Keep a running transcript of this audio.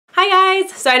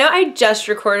guys! So I know I just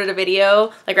recorded a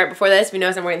video like right before this. We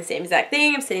notice I'm wearing the same exact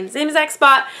thing. I'm sitting in the same exact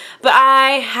spot. But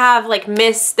I have like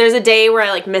missed, there's a day where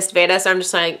I like missed Veda, so I'm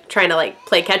just like trying to like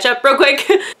play catch up real quick.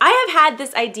 I have had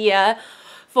this idea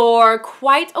for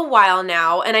quite a while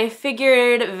now, and I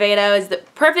figured Veda is the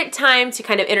perfect time to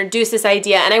kind of introduce this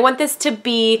idea, and I want this to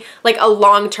be like a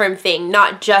long-term thing,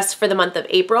 not just for the month of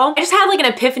April. I just had like an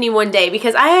epiphany one day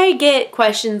because I get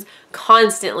questions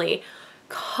constantly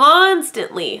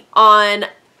on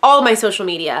all of my social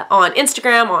media, on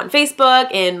Instagram, on Facebook,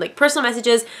 and like personal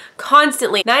messages,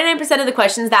 constantly. 99% of the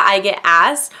questions that I get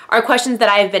asked are questions that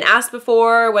I've been asked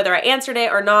before, whether I answered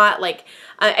it or not. Like,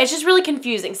 it's just really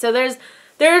confusing. So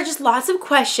there are just lots of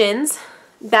questions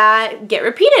that get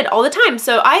repeated all the time.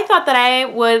 So I thought that I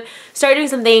would start doing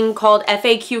something called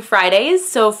FAQ Fridays,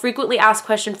 so Frequently Asked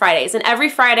Question Fridays. And every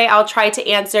Friday I'll try to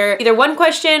answer either one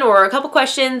question or a couple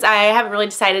questions. I haven't really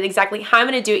decided exactly how I'm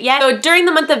going to do it yet. So during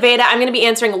the month of Veda, I'm going to be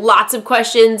answering lots of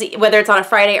questions, whether it's on a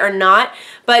Friday or not.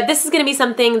 But this is going to be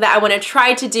something that I want to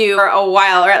try to do for a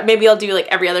while, or maybe I'll do like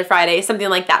every other Friday, something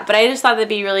like that. But I just thought that'd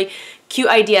be really cute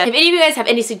idea. If any of you guys have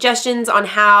any suggestions on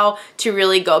how to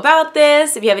really go about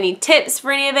this, if you have any tips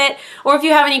for any of it, or if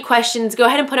you have any questions, go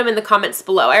ahead and put them in the comments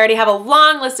below. I already have a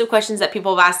long list of questions that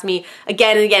people have asked me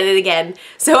again and again and again,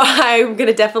 so I'm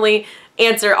gonna definitely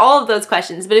answer all of those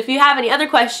questions. But if you have any other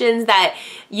questions that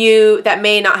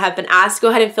may not have been asked, go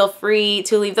ahead and feel free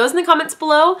to leave those in the comments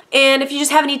below. And if you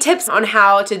just have any tips on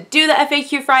how to do the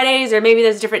FAQ Fridays, or maybe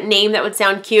there's a different name that would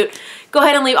sound cute, go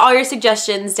ahead and leave all your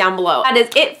suggestions down below. That is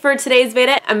it for today's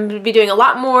Veda. I'm going to be doing a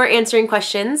lot more answering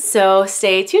questions, so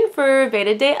stay tuned for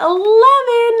Veda Day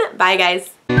 11. Bye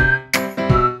guys.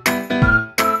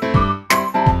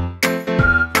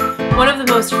 One of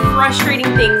the most frustrating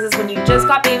things is when you just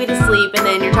got baby to sleep and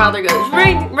then your toddler goes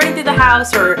running through the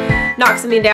house or knocks something down.